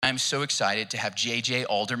I'm so excited to have JJ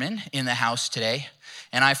Alderman in the house today.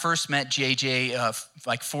 And I first met JJ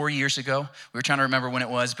like 4 years ago. We were trying to remember when it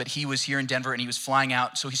was, but he was here in Denver and he was flying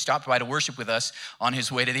out. So he stopped by to worship with us on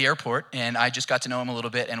his way to the airport. And I just got to know him a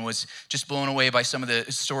little bit and was just blown away by some of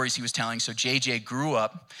the stories he was telling. So JJ grew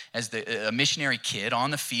up as a missionary kid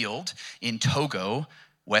on the field in Togo,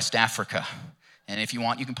 West Africa. And if you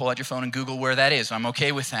want, you can pull out your phone and Google where that is. I'm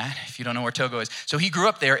okay with that if you don't know where Togo is. So he grew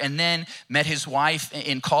up there and then met his wife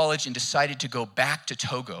in college and decided to go back to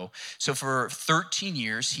Togo. So for 13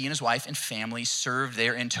 years, he and his wife and family served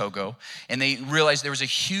there in Togo. And they realized there was a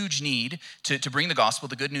huge need to bring the gospel,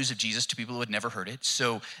 the good news of Jesus, to people who had never heard it.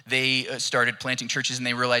 So they started planting churches and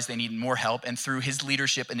they realized they needed more help. And through his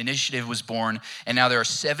leadership, an initiative was born. And now there are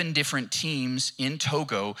 7 different teams in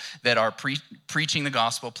Togo that are preaching the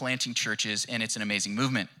gospel, planting churches, and it's an amazing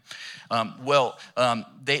movement.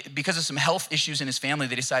 Because of some health issues in his family,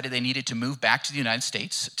 they decided they needed to move back to the United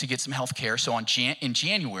States to get some health care. So in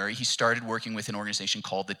January, he started working with an organization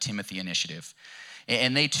called the Timothy Initiative.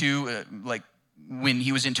 And they too, when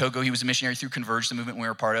he was in Togo, he was a missionary through Converge, the movement we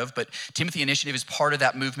were a part of. But Timothy Initiative is part of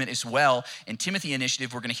that movement as well. And Timothy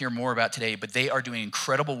Initiative, we're going to hear more about today, but they are doing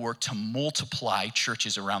incredible work to multiply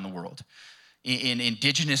churches around the world. In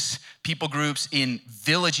indigenous people groups, in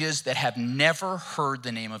villages that have never heard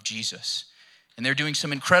the name of Jesus. And they're doing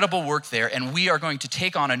some incredible work there, and we are going to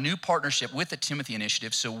take on a new partnership with the Timothy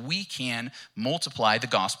Initiative so we can multiply the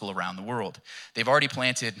gospel around the world. They've already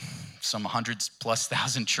planted some hundreds plus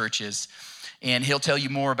thousand churches, and he'll tell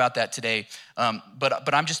you more about that today.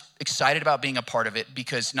 But I'm just excited about being a part of it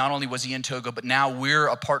because not only was he in Togo, but now we're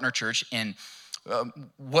a partner church, and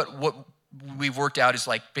what we've worked out is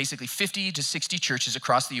like basically 50 to 60 churches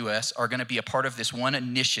across the U.S. are going to be a part of this one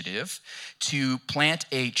initiative to plant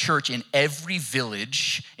a church in every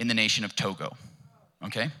village in the nation of Togo,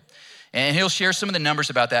 okay? And he'll share some of the numbers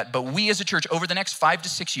about that, but we as a church over the next 5 to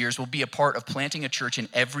 6 years will be a part of planting a church in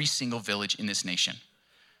every single village in this nation.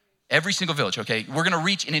 Every single village, okay? We're going to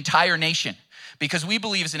reach an entire nation because we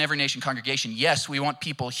believe as an every nation congregation, yes, we want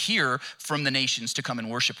people here from the nations to come and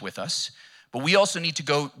worship with us. But we also need to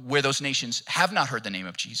go where those nations have not heard the name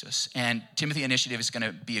of Jesus. And Timothy Initiative is going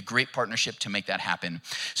to be a great partnership to make that happen.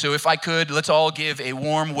 So if I could, let's all give a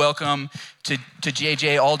warm welcome to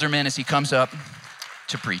JJ Alderman as he comes up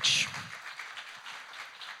to preach.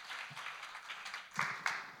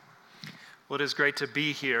 Well, it is great to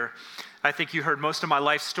be here. I think you heard most of my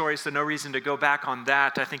life story, so no reason to go back on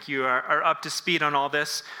that. I think you are up to speed on all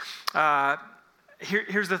this.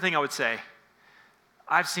 Here's the thing I would say.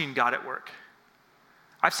 I've seen God at work.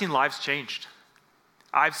 I've seen lives changed.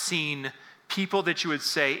 I've seen people that you would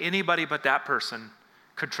say anybody but that person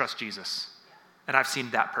could trust Jesus. And I've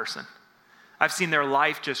seen that person. I've seen their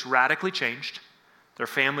life just radically changed, their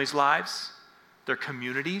families' lives, their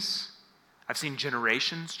communities. I've seen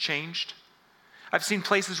generations changed. I've seen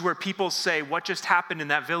places where people say, what just happened in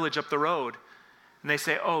that village up the road? And they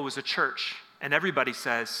say, oh, it was a church. And everybody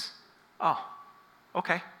says, oh,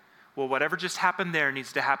 okay. Well, whatever just happened there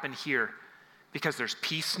needs to happen here because there's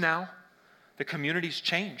peace now. The community's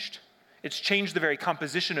changed. It's changed the very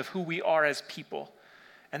composition of who we are as people.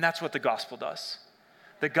 And that's what the gospel does.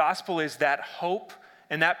 The gospel is that hope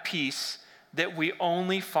and that peace that we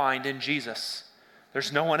only find in Jesus.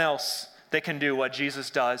 There's no one else that can do what Jesus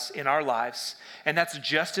does in our lives. And that's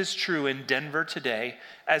just as true in Denver today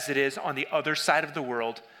as it is on the other side of the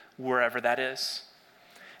world, wherever that is.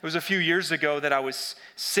 It was a few years ago that I was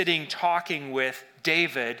sitting talking with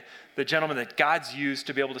David, the gentleman that God's used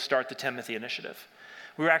to be able to start the Timothy Initiative.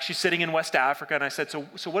 We were actually sitting in West Africa, and I said, so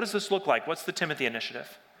what does this look like? What's the Timothy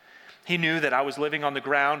Initiative? He knew that I was living on the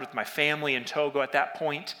ground with my family in Togo at that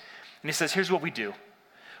point, and he says, here's what we do.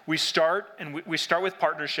 We start with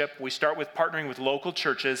partnership. We start with partnering with local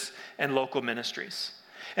churches and local ministries.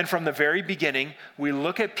 And from the very beginning, we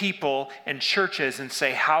look at people and churches and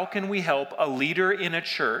say, how can we help a leader in a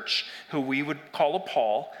church, who we would call a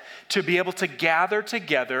Paul, to be able to gather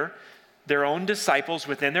together their own disciples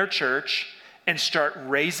within their church and start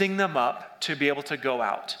raising them up to be able to go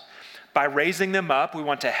out. By raising them up, we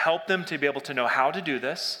want to help them to be able to know how to do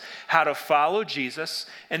this, how to follow Jesus.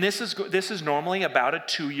 And this is normally about a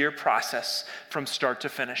 2-year process from start to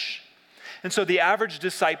finish. And so the average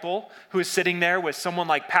disciple who is sitting there with someone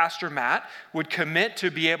like Pastor Matt would commit to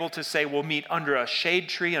be able to say, we'll meet under a shade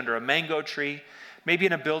tree, under a mango tree, maybe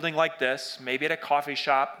in a building like this, maybe at a coffee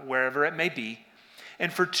shop, wherever it may be.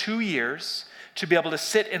 And for 2 years, to be able to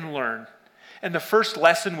sit and learn. And the first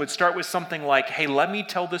lesson would start with something like, hey, let me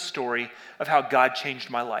tell the story of how God changed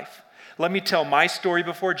my life. Let me tell my story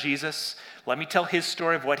before Jesus. Let me tell his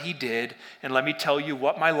story of what he did. And let me tell you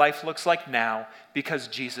what my life looks like now because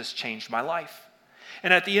Jesus changed my life.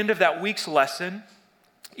 And at the end of that week's lesson,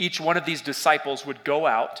 each one of these disciples would go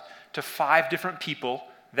out to 5 different people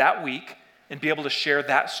that week and be able to share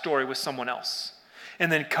that story with someone else.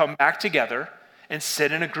 And then come back together and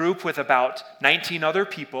sit in a group with about 19 other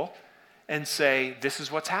people and say, this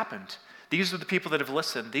is what's happened. These are the people that have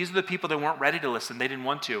listened. These are the people that weren't ready to listen. They didn't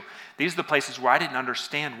want to. These are the places where I didn't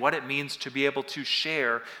understand what it means to be able to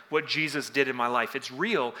share what Jesus did in my life. It's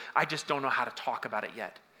real. I just don't know how to talk about it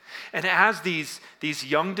yet. And as these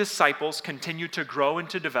young disciples continue to grow and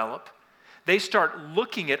to develop, they start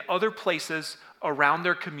looking at other places around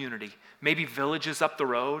their community, maybe villages up the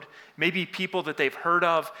road, maybe people that they've heard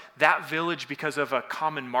of that village because of a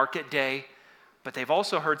common market day, but they've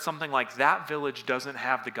also heard something like that village doesn't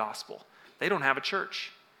have the gospel. They don't have a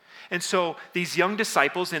church. And so these young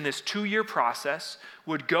disciples in this 2-year process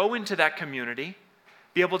would go into that community,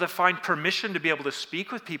 be able to find permission to be able to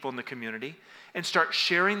speak with people in the community, and start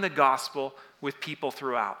sharing the gospel with people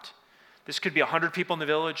throughout. This could be 100 people in the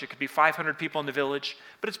village, it could be 500 people in the village,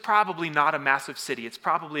 but it's probably not a massive city, it's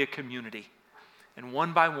probably a community. And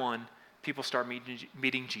one by one, people start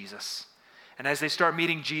meeting Jesus. And as they start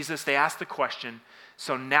meeting Jesus, they ask the question,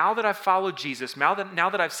 so now that I've followed Jesus, now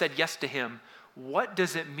that I've said yes to him, what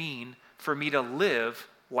does it mean for me to live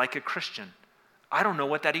like a Christian? I don't know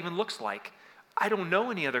what that even looks like. I don't know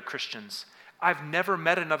any other Christians. I've never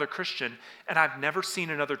met another Christian, and I've never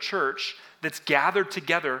seen another church that's gathered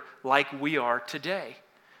together like we are today.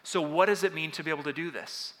 So what does it mean to be able to do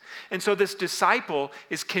this? And so this disciple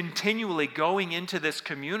is continually going into this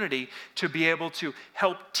community to be able to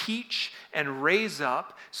help teach and raise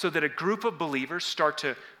up so that a group of believers start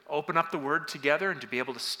to open up the word together and to be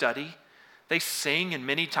able to study. They sing, and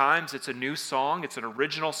many times it's a new song. It's an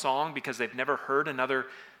original song because they've never heard another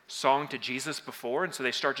song to Jesus before, and so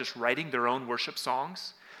they start just writing their own worship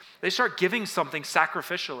songs. They start giving something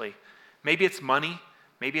sacrificially. Maybe it's money,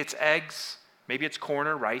 maybe it's eggs, maybe it's corn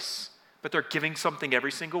or rice, but they're giving something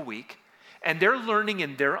every single week, and they're learning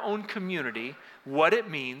in their own community what it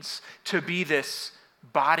means to be this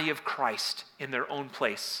body of Christ in their own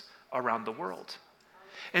place around the world.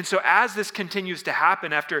 And so as this continues to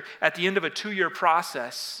happen at the end of a 2-year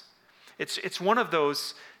process, it's one of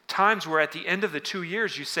those times where at the end of the 2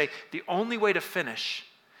 years you say, the only way to finish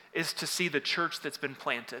is to see the church that's been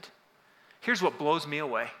planted. Here's what blows me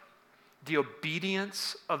away. The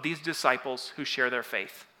obedience of these disciples who share their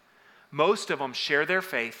faith. Most of them share their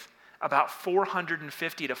faith about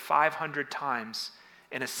 450 to 500 times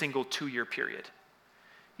in a single 2-year period.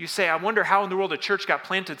 You say, I wonder how in the world a church got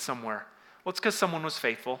planted somewhere. Well, it's because someone was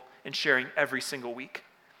faithful in sharing every single week.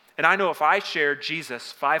 And I know if I share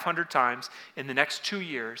Jesus 500 times in the next 2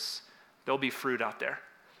 years, there'll be fruit out there.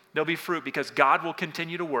 There'll be fruit because God will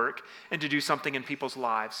continue to work and to do something in people's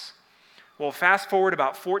lives. Well, fast forward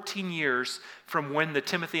about 14 years from when the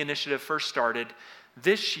Timothy Initiative first started.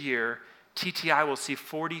 This year, TTI will see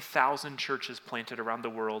 40,000 churches planted around the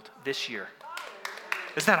world this year.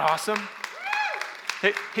 Isn't that awesome?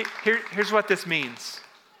 Here's what this means.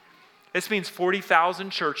 This means 40,000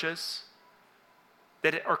 churches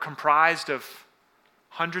that are comprised of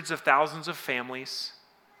hundreds of thousands of families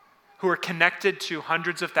who are connected to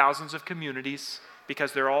hundreds of thousands of communities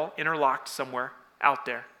because they're all interlocked somewhere out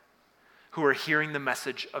there, who are hearing the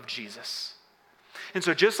message of Jesus. And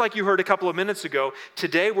so just like you heard a couple of minutes ago,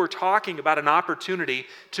 today we're talking about an opportunity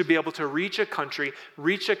to be able to reach a country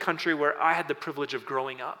where I had the privilege of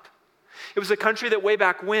growing up. It was a country that way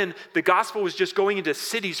back when the gospel was just going into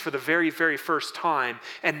cities for the very, very first time,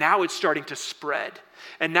 and now it's starting to spread.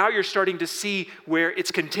 And now you're starting to see where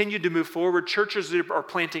it's continued to move forward. Churches are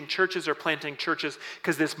planting churches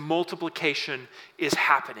because this multiplication is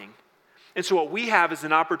happening. And so what we have is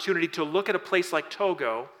an opportunity to look at a place like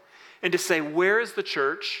Togo and to say, where is the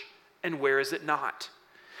church and where is it not?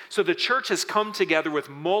 So the church has come together with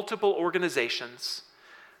multiple organizations.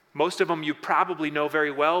 Most of them you probably know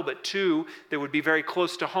very well, but 2 that would be very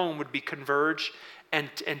close to home would be Converge and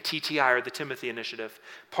TTI, or the Timothy Initiative,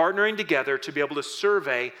 partnering together to be able to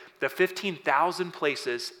survey the 15,000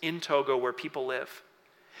 places in Togo where people live.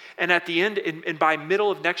 And at the end, and by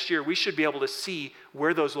middle of next year, we should be able to see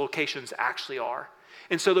where those locations actually are.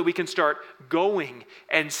 And so that we can start going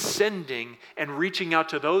and sending and reaching out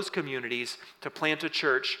to those communities to plant a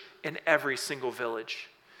church in every single village.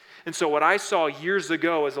 And so what I saw years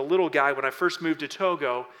ago as a little guy when I first moved to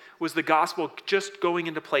Togo was the gospel just going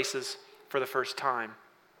into places for the first time.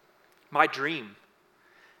 My dream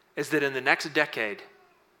is that in the next decade,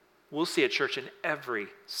 we'll see a church in every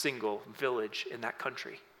single village in that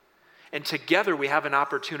country. And together we have an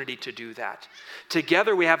opportunity to do that.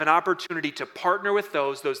 Together we have an opportunity to partner with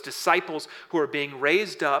those disciples who are being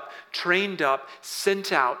raised up, trained up,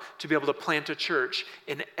 sent out to be able to plant a church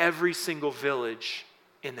in every single village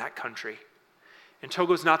in that country. And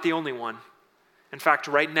Togo's not the only one. In fact,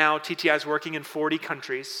 right now, TTI is working in 40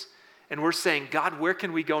 countries, and we're saying, God, where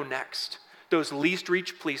can we go next? Those least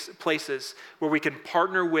reached places where we can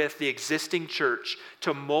partner with the existing church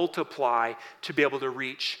to multiply, to be able to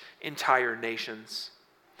reach entire nations.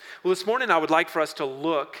 Well, this morning I would like for us to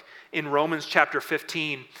look in Romans chapter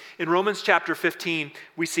 15. In Romans chapter 15,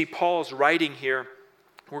 we see Paul's writing here.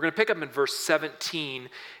 We're going to pick up in verse 17,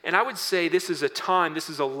 and I would say this is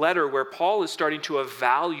a letter where Paul is starting to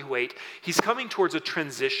evaluate. He's coming towards a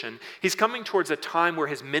transition. He's coming towards a time where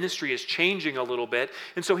his ministry is changing a little bit,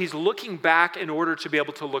 and so he's looking back in order to be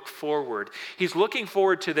able to look forward. He's looking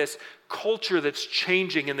forward to this culture that's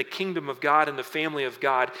changing in the kingdom of God and the family of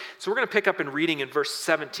God. So we're going to pick up in reading in verse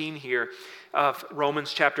 17 here of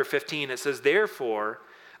Romans chapter 15. It says, "Therefore,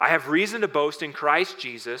 I have reason to boast in Christ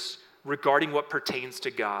Jesus regarding what pertains to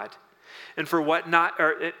God. And for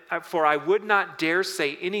I would not dare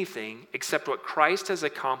say anything except what Christ has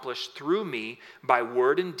accomplished through me by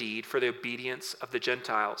word and deed for the obedience of the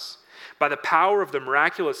Gentiles, by the power of the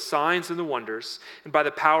miraculous signs and the wonders, and by the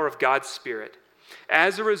power of God's Spirit.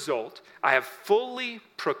 As a result, I have fully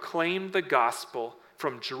proclaimed the gospel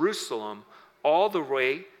from Jerusalem all the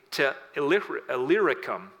way to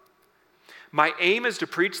Illyricum. My aim is to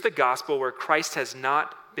preach the gospel where Christ has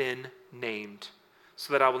not been named,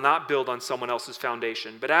 so that I will not build on someone else's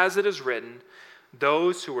foundation. But as it is written,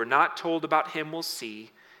 those who were not told about him will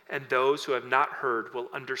see, and those who have not heard will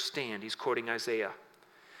understand." He's quoting Isaiah.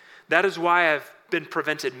 "That is why I have been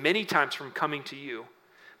prevented many times from coming to you.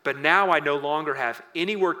 But now I no longer have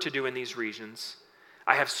any work to do in these regions.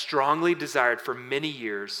 I have strongly desired for many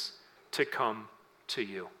years to come to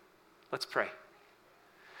you." Let's pray.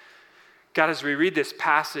 God, as we read this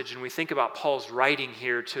passage and we think about Paul's writing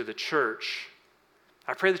here to the church,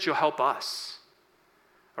 I pray that you'll help us.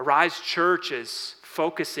 Arise Church is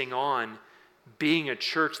focusing on being a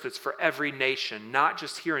church that's for every nation, not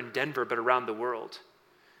just here in Denver, but around the world.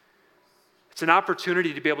 It's an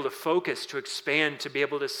opportunity to be able to focus, to expand, to be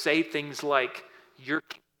able to say things like, "Your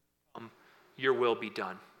kingdom come, your will be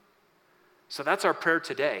done." So that's our prayer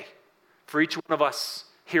today for each one of us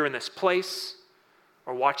here in this place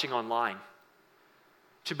or watching online,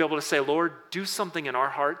 to be able to say, "Lord, do something in our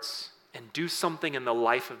hearts and do something in the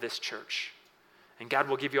life of this church." And God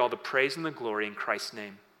will give you all the praise and the glory in Christ's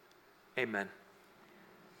name. Amen.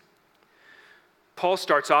 Paul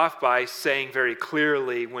starts off by saying very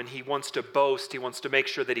clearly when he wants to boast, he wants to make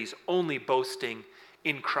sure that he's only boasting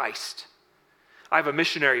in Christ. I have a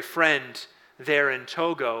missionary friend there in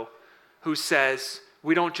Togo who says,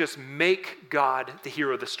 we don't just make God the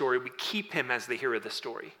hero of the story, we keep him as the hero of the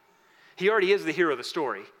story. He already is the hero of the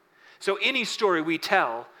story. So any story we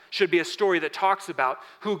tell should be a story that talks about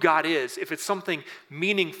who God is. If it's something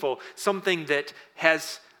meaningful, something that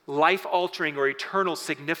has life-altering or eternal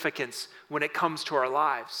significance when it comes to our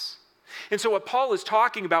lives. And so what Paul is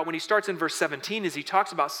talking about when he starts in verse 17 is he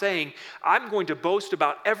talks about saying, I'm going to boast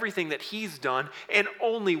about everything that he's done and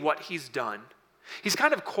only what he's done. He's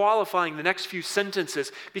kind of qualifying the next few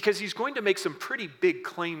sentences because he's going to make some pretty big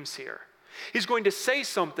claims here. He's going to say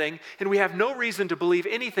something, and we have no reason to believe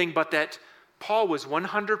anything but that Paul was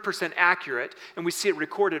 100% accurate, and we see it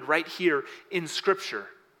recorded right here in Scripture.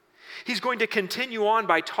 He's going to continue on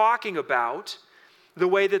by talking about the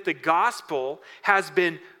way that the gospel has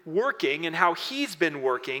been working and how he's been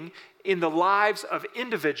working in the lives of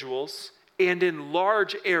individuals and in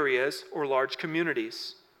large areas or large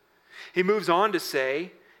communities. He moves on to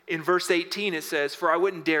say, in verse 18 it says, "For I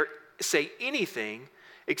wouldn't dare say anything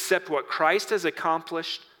except what Christ has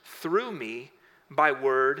accomplished through me by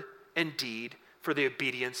word and deed for the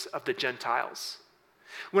obedience of the Gentiles."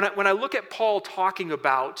 When I look at Paul talking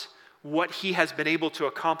about what he has been able to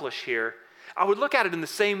accomplish here, I would look at it in the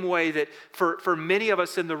same way that for many of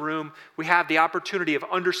us in the room, we have the opportunity of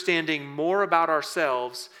understanding more about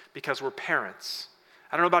ourselves because we're parents.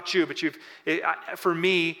 I don't know about you, but for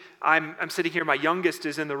me, I'm sitting here. My youngest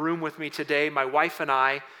is in the room with me today. My wife and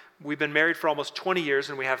I, we've been married for almost 20 years,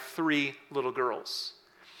 and we have 3 little girls.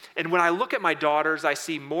 And when I look at my daughters, I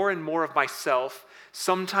see more and more of myself,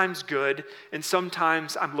 sometimes good, and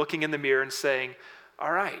sometimes I'm looking in the mirror and saying,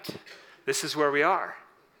 all right, this is where we are.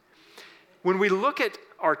 When we look at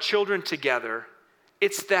our children together,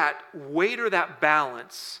 it's that weight or that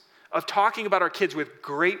balance of talking about our kids with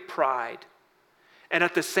great pride and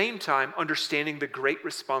at the same time understanding the great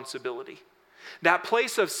responsibility. That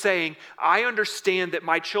place of saying, I understand that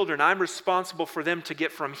my children, I'm responsible for them to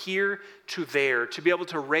get from here to there, to be able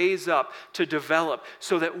to raise up, to develop,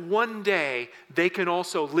 so that one day they can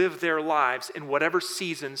also live their lives in whatever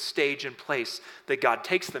season, stage, and place that God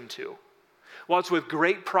takes them to. While it's with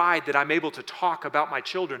great pride that I'm able to talk about my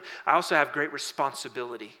children, I also have great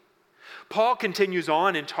responsibility. Paul continues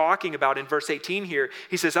on in talking about, in verse 18 here,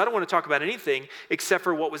 he says, I don't want to talk about anything except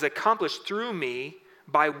for what was accomplished through me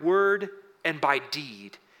by word and by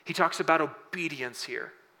deed. He talks about obedience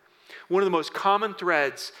here. One of the most common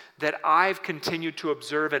threads that I've continued to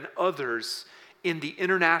observe and others in the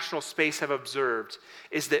international space have observed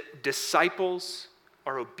is that disciples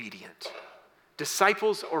are obedient.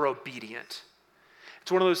 Disciples are obedient.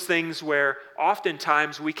 It's one of those things where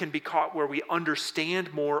oftentimes we can be caught where we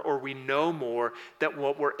understand more or we know more than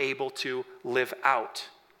what we're able to live out.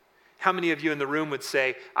 How many of you in the room would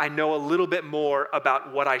say, I know a little bit more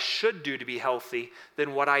about what I should do to be healthy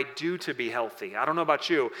than what I do to be healthy? I don't know about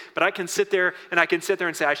you, but I can sit there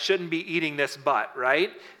and say, I shouldn't be eating this but, right?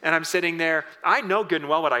 And I'm sitting there, I know good and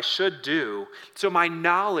well what I should do. So my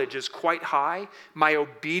knowledge is quite high. My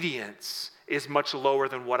obedience is much lower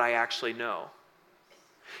than what I actually know.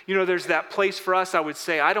 You know, there's that place for us, I would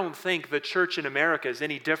say, I don't think the church in America is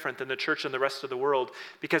any different than the church in the rest of the world,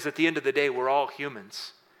 because at the end of the day, we're all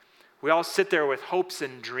humans. We all sit there with hopes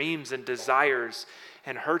and dreams and desires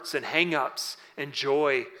and hurts and hang-ups and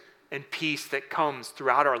joy and peace that comes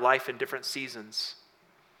throughout our life in different seasons.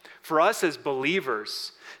 For us as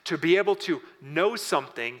believers, to be able to know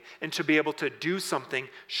something and to be able to do something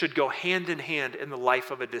should go hand in hand in the life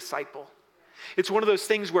of a disciple. It's one of those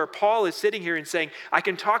things where Paul is sitting here and saying, I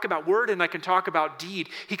can talk about word and I can talk about deed.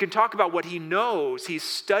 He can talk about what he knows. He's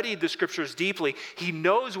studied the scriptures deeply. He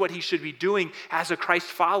knows what he should be doing as a Christ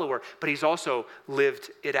follower, but he's also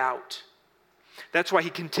lived it out. That's why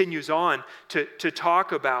he continues on to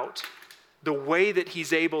talk about the way that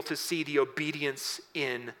he's able to see the obedience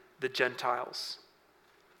in the Gentiles.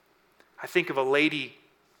 I think of a lady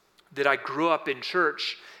that I grew up in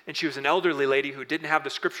church, and she was an elderly lady who didn't have the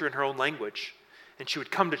scripture in her own language. And she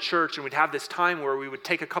would come to church and we'd have this time where we would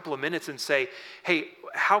take a couple of minutes and say, hey,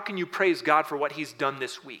 how can you praise God for what he's done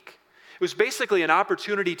this week? It was basically an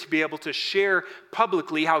opportunity to be able to share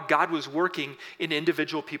publicly how God was working in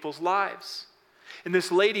individual people's lives. And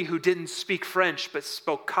this lady who didn't speak French but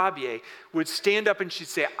spoke Kabye would stand up and she'd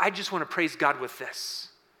say, I just want to praise God with this.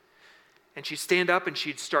 And she'd stand up and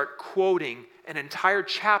she'd start quoting an entire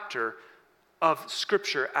chapter of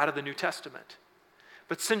scripture out of the New Testament.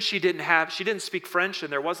 But since she didn't speak French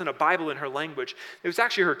and there wasn't a Bible in her language, it was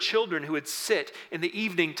actually her children who would sit in the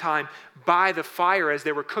evening time by the fire as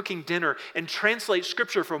they were cooking dinner and translate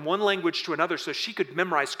scripture from one language to another so she could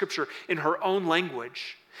memorize scripture in her own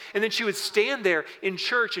language. And then she would stand there in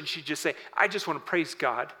church and she'd just say, I just want to praise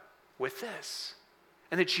God with this.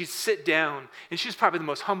 And then she'd sit down, and she was probably the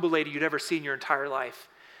most humble lady you'd ever see in your entire life.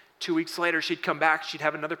 2 weeks later, she'd come back, she'd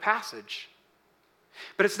have another passage.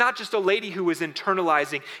 But it's not just a lady who was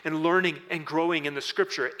internalizing and learning and growing in the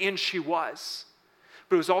scripture, and she was.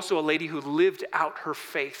 But it was also a lady who lived out her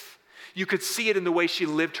faith. You could see it in the way she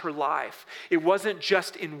lived her life. It wasn't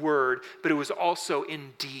just in word, but it was also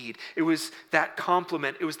in deed. It was that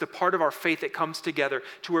complement. It was the part of our faith that comes together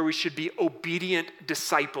to where we should be obedient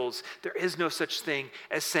disciples. There is no such thing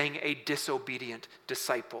as saying a disobedient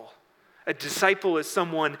disciple. A disciple is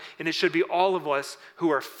someone, and it should be all of us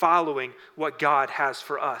who are following what God has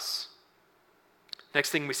for us.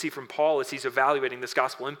 Next thing we see from Paul as he's evaluating this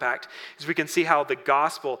gospel impact is we can see how the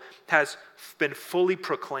gospel has been fully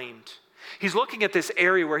proclaimed. He's looking at this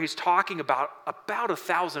area where he's talking about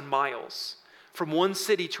 1,000 miles from one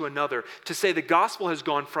city to another to say the gospel has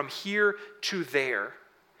gone from here to there.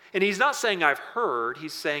 And he's not saying I've heard,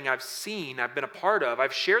 he's saying I've seen, I've been a part of,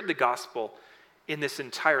 I've shared the gospel in this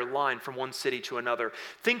entire line from one city to another.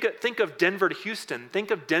 Think of Denver to Houston,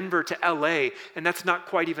 think of Denver to LA, and that's not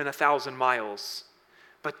quite even 1,000 miles.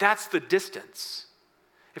 But that's the distance.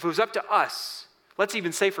 If it was up to us, let's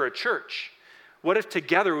even say for a church, what if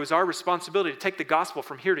together it was our responsibility to take the gospel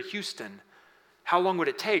from here to Houston? How long would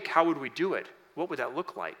it take? How would we do it? What would that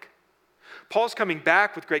look like? Paul's coming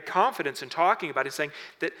back with great confidence and talking about it, saying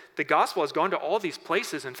that the gospel has gone to all these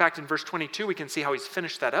places. In fact, in verse 22, we can see how he's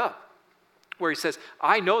finished that up, where he says,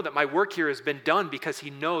 I know that my work here has been done because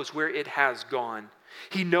he knows where it has gone.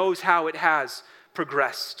 He knows how it has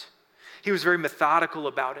progressed. He was very methodical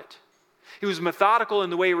about it. He was methodical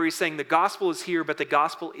in the way where he's saying the gospel is here, but the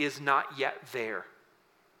gospel is not yet there.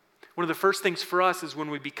 One of the first things for us is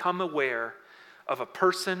when we become aware of a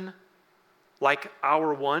person like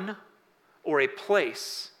our one or a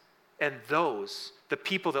place and those the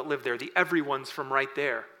people that live there, the everyone's from right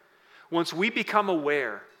there. Once we become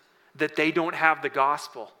aware that they don't have the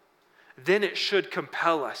gospel, then it should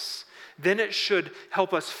compel us. Then it should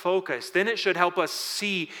help us focus. Then it should help us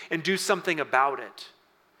see and do something about it.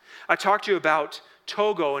 I talked to you about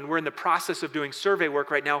Togo, and we're in the process of doing survey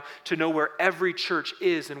work right now to know where every church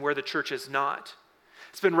is and where the church is not.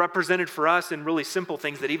 It's been represented for us in really simple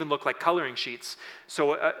things that even look like coloring sheets.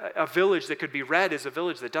 So a village that could be red is a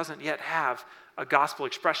village that doesn't yet have a gospel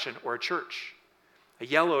expression or a church. A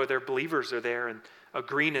yellow, their believers are there, and a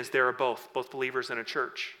green is there are both believers and a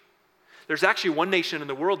church. There's actually one nation in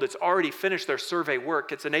the world that's already finished their survey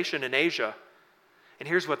work. It's a nation in Asia. And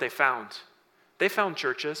here's what they found. They found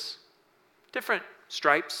churches, different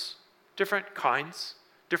stripes, different kinds,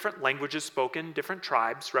 different languages spoken, different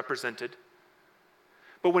tribes represented.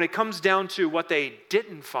 But when it comes down to what they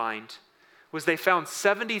didn't find, was they found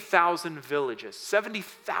 70,000 villages,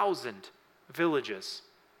 70,000 villages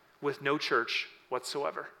with no church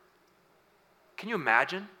whatsoever. Can you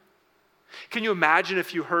imagine? Can you imagine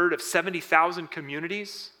if you heard of 70,000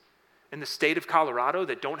 communities in the state of Colorado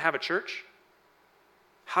that don't have a church?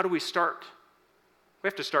 How do we start? We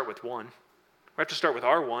have to start with one. We have to start with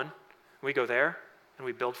our one. We go there and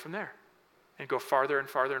we build from there and go farther and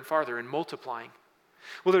farther and farther and multiplying.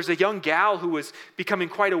 Well, there's a young gal who was becoming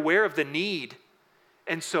quite aware of the need.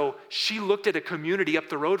 And so she looked at a community up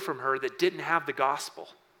the road from her that didn't have the gospel.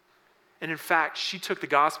 And in fact, she took the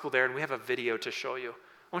gospel there, and we have a video to show you.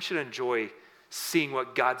 I want you to enjoy seeing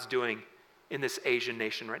what God's doing in this Asian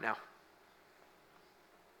nation right now.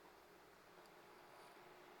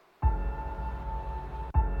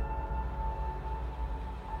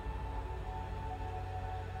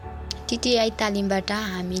 टिटिआई तालिमबाट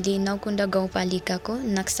हामीले नौकुण्ड गाउँपालिकाको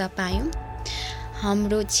नक्सा पायौँ।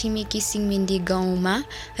 हाम्रो छिमेकी सिङमिन्दी गाउँमा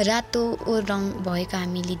रातो रङ भएको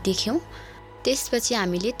हामीले देख्यौँ। त्यसपछि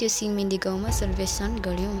हामीले त्यो सिङमिन्दी गाउँमा सर्वेक्षण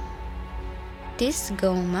गर्यौँ। त्यस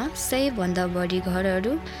गाउँमा 100 भन्दा बढी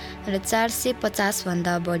घरहरू र 450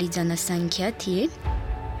 भन्दा बढी जनसङ्ख्या थिए।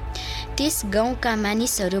 त्यस गाउँका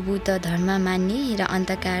मानिसहरू बुद्ध धर्म मान्ने र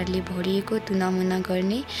अन्धकारले भरिएको तुलना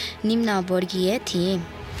गर्ने निम्न वर्गीय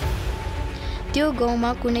थिए। त्यो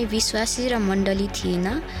गाउँमा कुनै विश्वासी र मण्डली थिएन।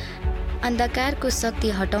 अन्धकारको शक्ति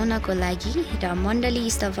हटाउनको लागि र मण्डली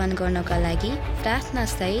स्थापना गर्नका लागि प्रार्थना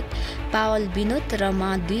सहित पावल विनोद र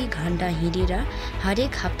म 2 घण्टा हिँडेर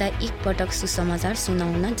हरेक हप्ता एक पटक सुसमाचार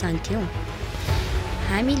सुनाउन जान्थ्यौँ।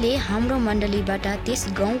 हामीले हाम्रो मण्डलीबाट त्यस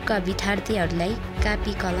गाउँका विद्यार्थीहरूलाई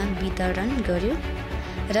कापी कलम वितरण गर्यौँ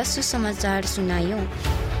र सुसमाचार सुनायौँ।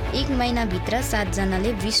 1 महिनाभित्र 7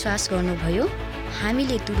 जनाले विश्वास गर्नुभयो।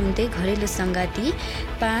 हामीले तुरुन्तै घरेलु संगति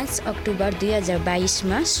 5 अक्टोबर 2022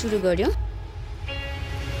 मा सुरु गर्यौं।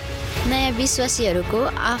 नयाँ विश्वासीहरूको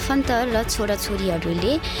आफन्त र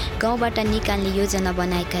छोराछोरीहरूले गाउँबाट निकाल्ने योजना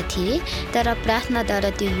बनाएका थिए, तर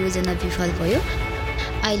प्रार्थनाद्वारा त्यो योजना विफल भयो।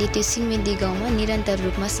 अहिले त्यो सिङमिन्दी गाउँमा निरन्तर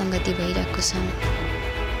रूपमा संगति भइरहेको छ।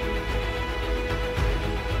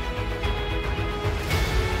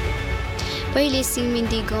 पहिले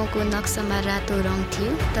सिङमिन्दी गाउँको नक्सामा रातो रङ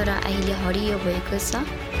थियो, तर अहिले हरियो भएको छ।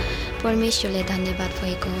 परमेश्वरले धन्यवाद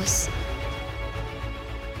भएको होस्।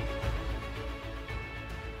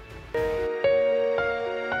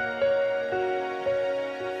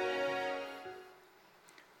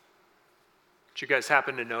 Did you guys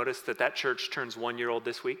happen to notice that church turns 1 year old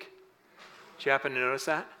this week? Did you happen to notice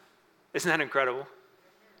that? Isn't that incredible?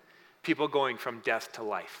 People going from death to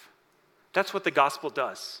life. That's what the gospel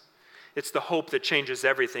does. It's the hope that changes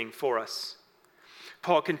everything for us.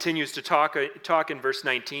 Paul continues to talk in verse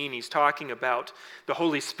 19. He's talking about the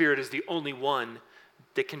Holy Spirit is the only one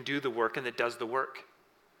that can do the work and that does the work.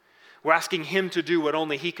 We're asking him to do what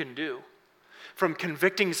only he can do. From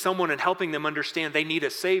convicting someone and helping them understand they need a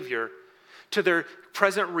Savior to their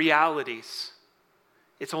present realities,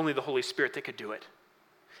 it's only the Holy Spirit that could do it.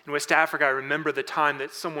 In West Africa, I remember the time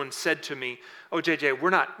that someone said to me, "Oh, JJ, we're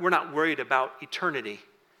not worried about eternity.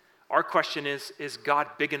 Our question is God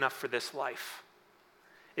big enough for this life?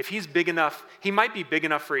 If he's big enough, he might be big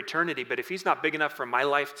enough for eternity, but if he's not big enough for my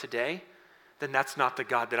life today, then that's not the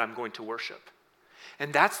God that I'm going to worship."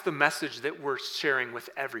 And that's the message that we're sharing with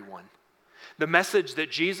everyone. The message that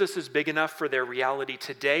Jesus is big enough for their reality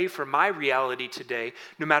today, for my reality today,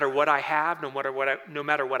 no matter what I have, no matter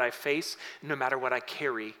what I face, no matter what I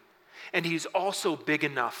carry. And he's also big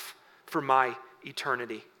enough for my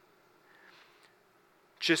eternity.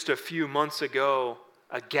 Just a few months ago,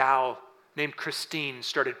 a gal named Christine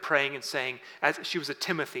started praying and saying, as she was a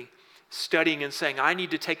Timothy, studying and saying, I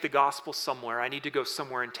need to take the gospel somewhere. I need to go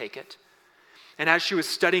somewhere and take it. And as she was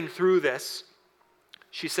studying through this,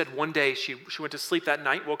 She said one day she went to sleep that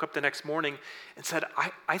night, woke up the next morning, and said,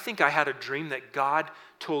 I think I had a dream that God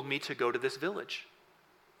told me to go to this village.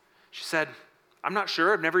 She said, I'm not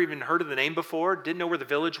sure. I've never even heard of the name before. Didn't know where the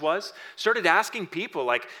village was. Started asking people,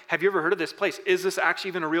 like, have you ever heard of this place? Is this actually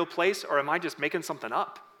even a real place, or am I just making something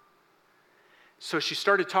up? So she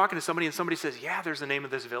started talking to somebody, and somebody says, yeah, there's the name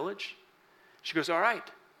of this village. She goes, all right.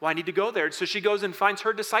 Well, I need to go there. So she goes and finds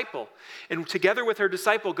her disciple. And together with her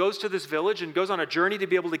disciple goes to this village and goes on a journey to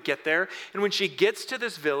be able to get there. And when she gets to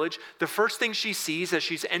this village, the first thing she sees as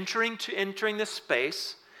she's entering this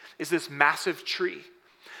space is this massive tree.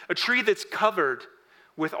 A tree that's covered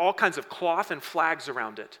with all kinds of cloth and flags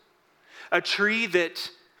around it. A tree that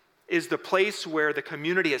is the place where the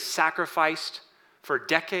community has sacrificed for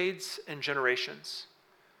decades and generations.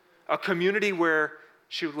 A community where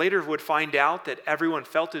she later would find out that everyone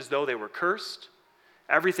felt as though they were cursed.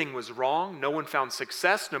 Everything was wrong. No one found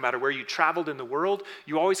success. No matter where you traveled in the world,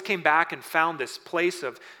 you always came back and found this place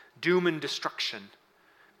of doom and destruction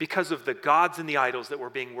because of the gods and the idols that were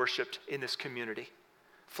being worshipped in this community.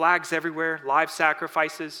 Flags everywhere, live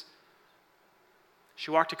sacrifices.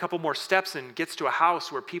 She walked a couple more steps and gets to a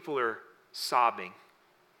house where people are sobbing.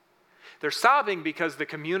 They're sobbing because the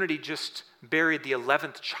community just buried the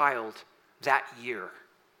 11th child that year.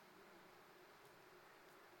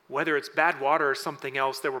 Whether it's bad water or something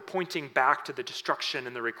else, they were pointing back to the destruction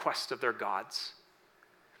and the request of their gods.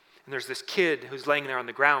 And there's this kid who's laying there on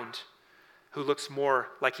the ground who looks more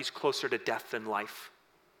like he's closer to death than life.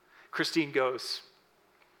 Christine goes,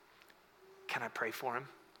 can I pray for him?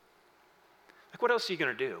 Like, what else are you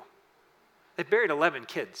going to do? They buried 11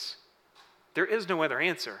 kids. There is no other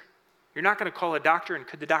answer. You're not going to call a doctor, and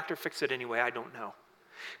could the doctor fix it anyway? I don't know.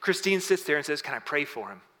 Christine sits there and says, can I pray for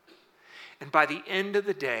him? And by the end of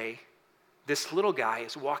the day, this little guy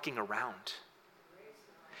is walking around.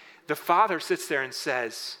 The father sits there and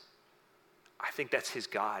says, I think that's his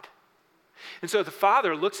God. And so the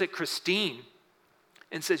father looks at Christine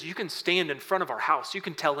and says, you can stand in front of our house. You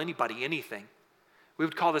can tell anybody anything. We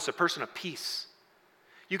would call this a person of peace.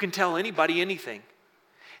 You can tell anybody anything.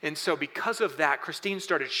 And so because of that, Christine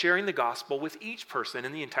started sharing the gospel with each person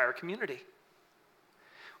in the entire community.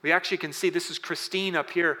 We actually can see, this is Christine up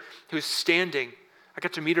here who's standing. I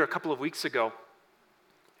got to meet her a couple of weeks ago.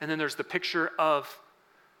 And then there's the picture of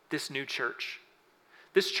this new church.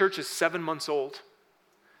 This church is 7 months old.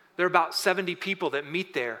 There are about 70 people that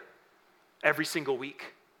meet there every single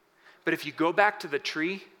week. But if you go back to the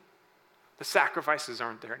tree, the sacrifices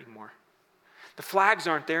aren't there anymore. The flags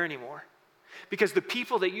aren't there anymore. Because the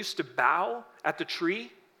people that used to bow at the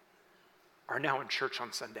tree are now in church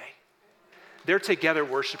on Sunday. They're together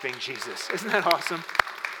worshiping Jesus. Isn't that awesome?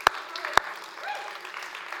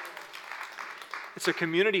 It's a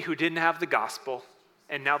community who didn't have the gospel,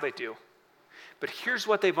 and now they do. But here's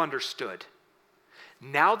what they've understood.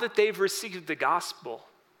 Now that they've received the gospel,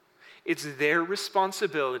 it's their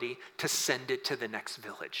responsibility to send it to the next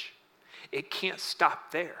village. It can't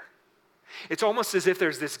stop there. It's almost as if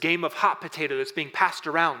there's this game of hot potato that's being passed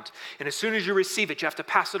around. And as soon as you receive it, you have to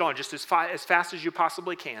pass it on just as fast as you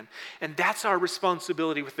possibly can. And that's our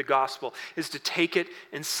responsibility with the gospel, is to take it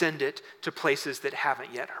and send it to places that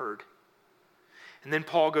haven't yet heard. And then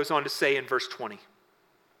Paul goes on to say in verse 20, he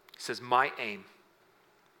says, my aim,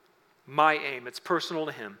 it's personal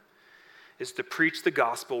to him, is to preach the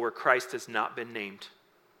gospel where Christ has not been named,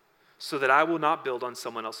 so that I will not build on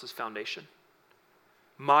someone else's foundation.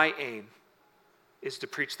 My aim is to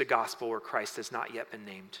preach the gospel where Christ has not yet been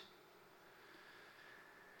named.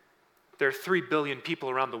 There are 3 billion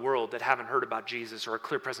people around the world that haven't heard about Jesus or a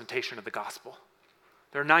clear presentation of the gospel.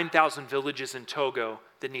 There are 9,000 villages in Togo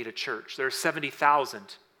that need a church. There are 70,000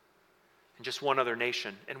 in just one other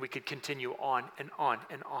nation, and we could continue on and on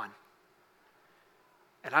and on.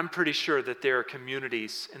 And I'm pretty sure that there are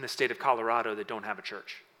communities in the state of Colorado that don't have a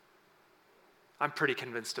church. I'm pretty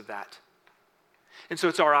convinced of that. And so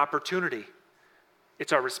it's our opportunity,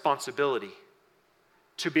 it's our responsibility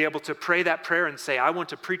to be able to pray that prayer and say, I want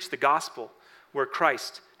to preach the gospel where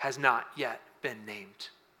Christ has not yet been named.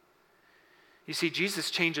 You see,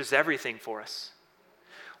 Jesus changes everything for us.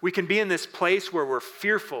 We can be in this place where we're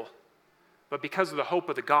fearful, but because of the hope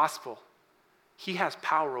of the gospel, he has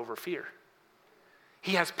power over fear.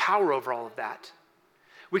 He has power over all of that.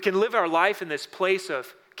 We can live our life in this place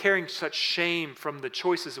of carrying such shame from the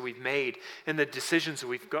choices that we've made and the decisions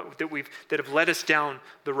that have led us down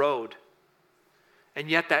the road. And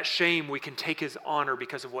yet that shame, we can take his honor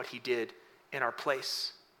because of what he did in our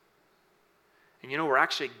place. And we're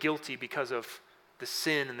actually guilty because of the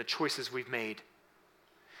sin and the choices we've made.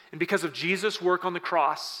 And because of Jesus' work on the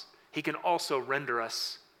cross, he can also render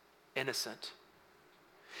us innocent.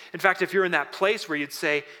 In fact, if you're in that place where you'd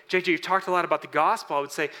say, JJ, you talked a lot about the gospel, I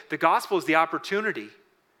would say the gospel is the opportunity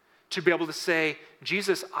to be able to say,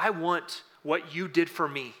 Jesus, I want what you did for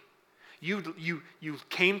me. You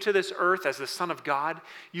came to this earth as the Son of God.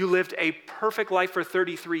 You lived a perfect life for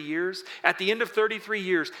 33 years. At the end of 33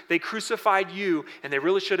 years, they crucified you, and they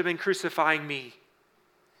really should have been crucifying me.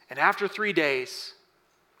 And after 3 days,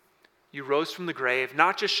 you rose from the grave,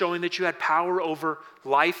 not just showing that you had power over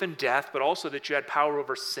life and death, but also that you had power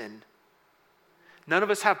over sin. None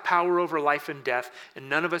of us have power over life and death, and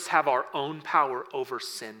none of us have our own power over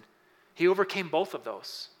sin. He overcame both of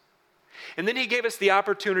those. And then he gave us the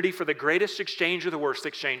opportunity for the greatest exchange or the worst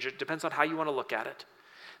exchange. It depends on how you want to look at it.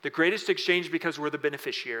 The greatest exchange because we're the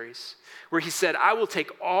beneficiaries, where he said, I will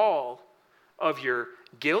take all of your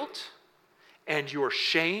guilt and your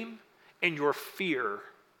shame and your fear,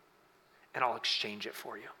 and I'll exchange it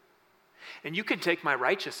for you. And you can take my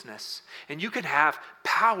righteousness, and you can have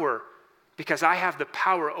power because I have the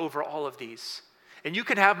power over all of these. And you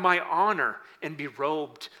can have my honor and be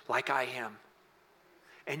robed like I am.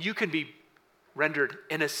 And you can be rendered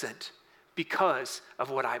innocent because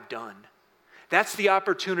of what I've done. That's the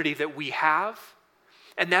opportunity that we have,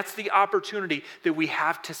 and that's the opportunity that we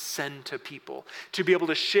have to send to people, to be able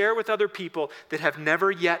to share with other people that have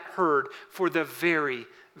never yet heard for the very,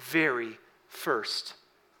 very first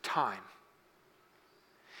time.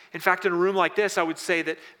 In fact, in a room like this, I would say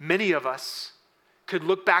that many of us could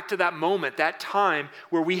look back to that moment, that time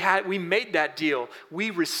where we made that deal. We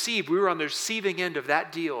were on the receiving end of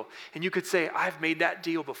that deal. And you could say, I've made that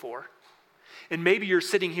deal before. And maybe you're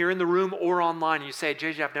sitting here in the room or online and you say,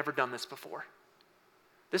 JJ, I've never done this before.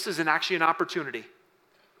 This is actually an opportunity.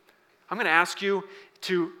 I'm going to ask you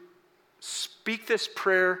to speak this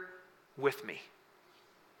prayer with me.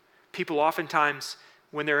 People oftentimes,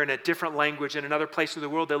 when they're in a different language in another place of the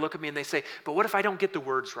world, they look at me and they say, but what if I don't get the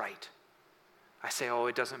words right? I say, oh,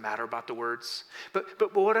 it doesn't matter about the words.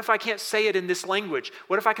 But what if I can't say it in this language?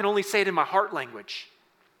 What if I can only say it in my heart language?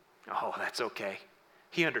 Oh, that's okay.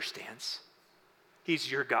 He understands.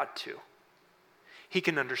 He's your God too. He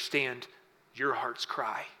can understand your heart's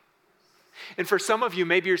cry. And for some of you,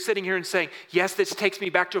 maybe you're sitting here and saying, yes, this takes me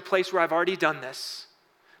back to a place where I've already done this.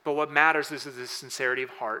 But what matters is the sincerity of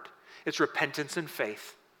heart. It's repentance and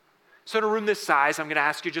faith. So in a room this size, I'm going to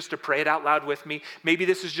ask you just to pray it out loud with me. Maybe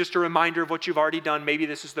this is just a reminder of what you've already done. Maybe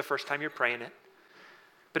this is the first time you're praying it.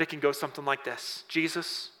 But it can go something like this.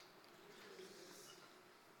 Jesus,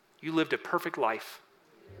 you lived a perfect life.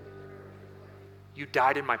 You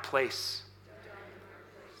died in my place.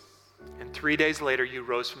 And 3 days later, you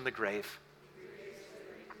rose from the grave.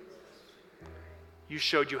 You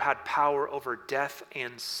showed you had power over death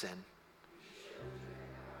and sin.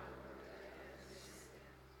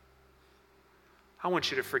 I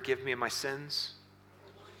want you to forgive me of my sins.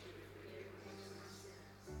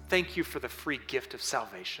 Thank you for the free gift of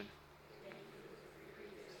salvation.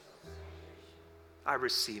 I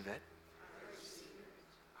receive it.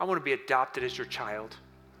 I want to be adopted as your child.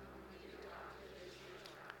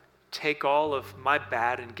 Take all of my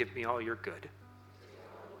bad and give me all your good.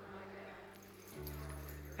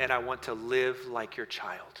 And I want to live like your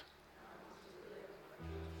child.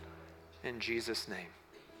 In Jesus' name.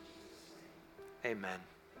 Amen.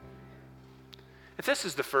 If this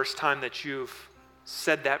is the first time that you've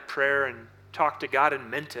said that prayer and talked to God and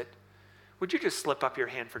meant it, would you just slip up your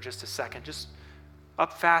hand for just a second? Just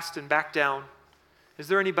up fast and back down. Is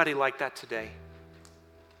there anybody like that today?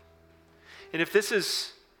 And if this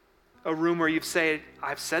is a room where you've said,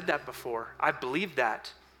 I've said that before, I've believed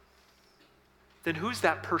that, then who's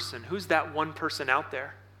that person? Who's that one person out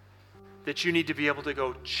there that you need to be able to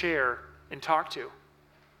go share and talk to?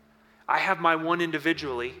 I have my one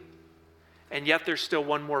individually, and yet there's still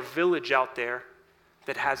one more village out there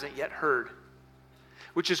that hasn't yet heard,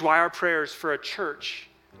 which is why our prayer is for a church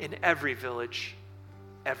in every village,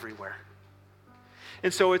 everywhere.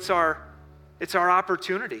 And so it's our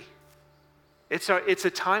opportunity. It's a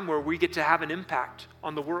time where we get to have an impact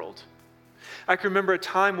on the world. I can remember a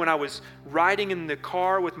time when I was riding in the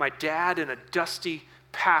car with my dad in a dusty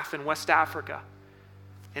path in West Africa,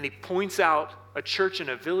 and he points out a church in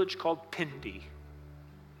a village called Pindi.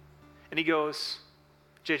 And he goes,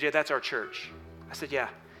 JJ, that's our church. I said, yeah.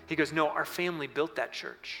 He goes, no, our family built that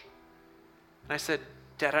church. And I said,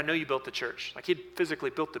 Dad, I know you built the church. Like, he physically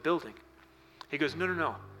built the building. He goes,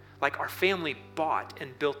 no. Like, our family bought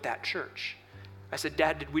and built that church. I said,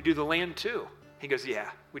 Dad, did we do the land too? He goes,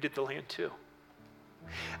 yeah, we did the land too.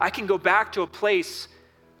 I can go back to a place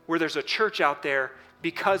where there's a church out there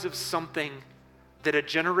because of something that a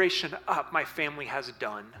generation up my family has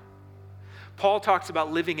done. Paul talks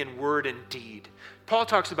about living in word and deed. Paul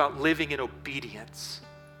talks about living in obedience.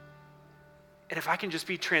 And if I can just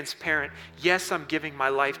be transparent, yes, I'm giving my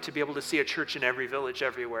life to be able to see a church in every village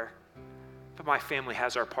everywhere, but my family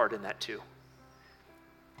has our part in that too.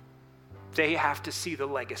 They have to see the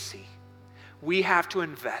legacy. We have to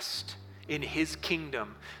invest in his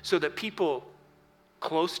kingdom so that people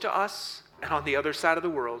close to us and on the other side of the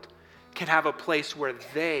world can have a place where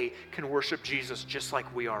they can worship Jesus just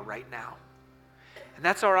like we are right now. And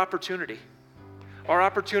that's our opportunity. Our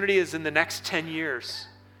opportunity is in the next 10 years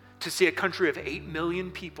to see a country of 8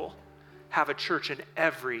 million people have a church in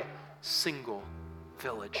every single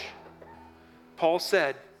village. Paul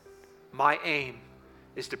said, my aim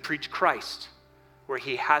is to preach Christ where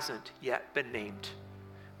he hasn't yet been named.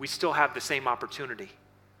 We still have the same opportunity.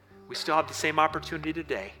 We still have the same opportunity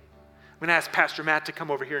today. I'm going to ask Pastor Matt to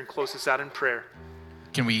come over here and close us out in prayer.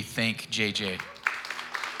 Can we thank JJ?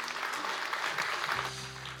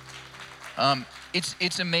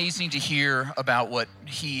 It's amazing to hear about what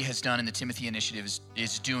he has done and the Timothy Initiative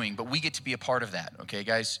is doing, but we get to be a part of that, okay,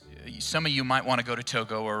 guys? Some of you might want to go to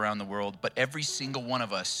Togo or around the world, but every single one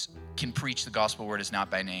of us can preach the gospel word is not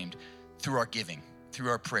by name through our giving, through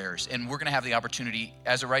our prayers. And we're going to have the opportunity,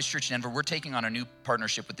 as a Rise Church Denver, we're taking on a new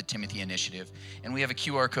partnership with the Timothy Initiative. And we have a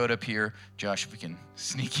QR code up here. Josh, if we can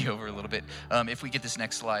sneak you over a little bit, if we get this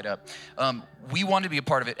next slide up. We want to be a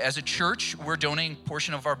part of it. As a church, we're donating a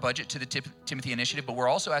portion of our budget to the Timothy Initiative, but we're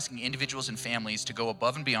also asking individuals and families to go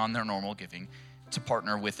above and beyond their normal giving to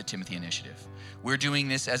partner with the Timothy Initiative. We're doing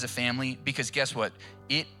this as a family because guess what?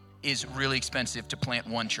 It is really expensive to plant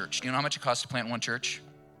one church. Do you know how much it costs to plant one church?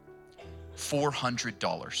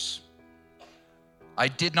 $400. I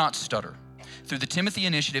did not stutter. Through the Timothy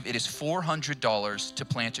Initiative, it is $400 to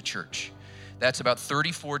plant a church. That's about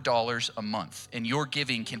 $34 a month, and your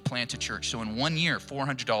giving can plant a church. So in 1 year,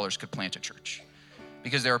 $400 could plant a church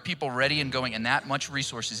because there are people ready and going, and that much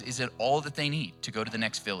resources is all that they need to go to the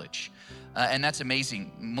next village. And that's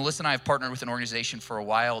amazing. Melissa and I have partnered with an organization for a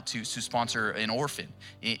while to sponsor an orphan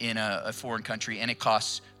in a foreign country, and it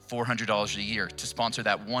costs $400 a year to sponsor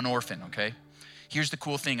that one orphan, okay? Here's the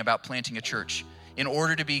cool thing about planting a church. In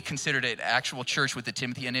order to be considered an actual church with the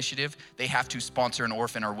Timothy Initiative, they have to sponsor an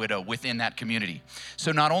orphan or widow within that community.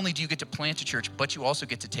 So not only do you get to plant a church, but you also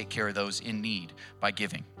get to take care of those in need by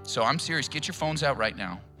giving. So I'm serious, get your phones out right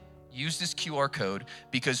now. Use this QR code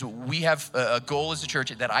because we have a goal as a church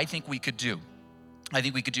that I think we could do.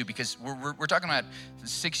 Because we're talking about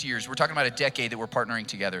 6 years, we're talking about a decade that we're partnering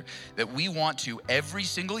together, that we want to every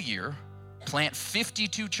single year plant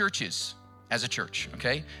 52 churches as a church,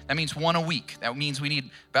 okay? That means one a week. That means we need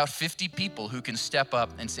about 50 people who can step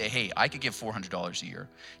up and say, hey, I could give $400 a year.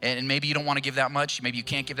 And maybe you don't want to give that much, maybe you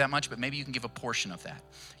can't give that much, but maybe you can give a portion of that.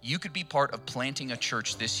 You could be part of planting a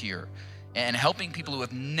church this year and helping people who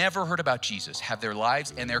have never heard about Jesus have their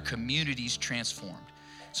lives and their communities transformed.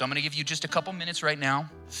 So I'm going to give you just a couple minutes right now.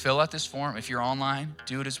 Fill out this form. If you're online,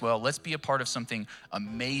 do it as well. Let's be a part of something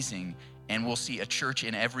amazing, and we'll see a church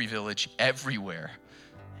in every village, everywhere.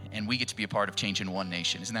 And we get to be a part of changing one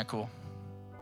nation. Isn't that cool?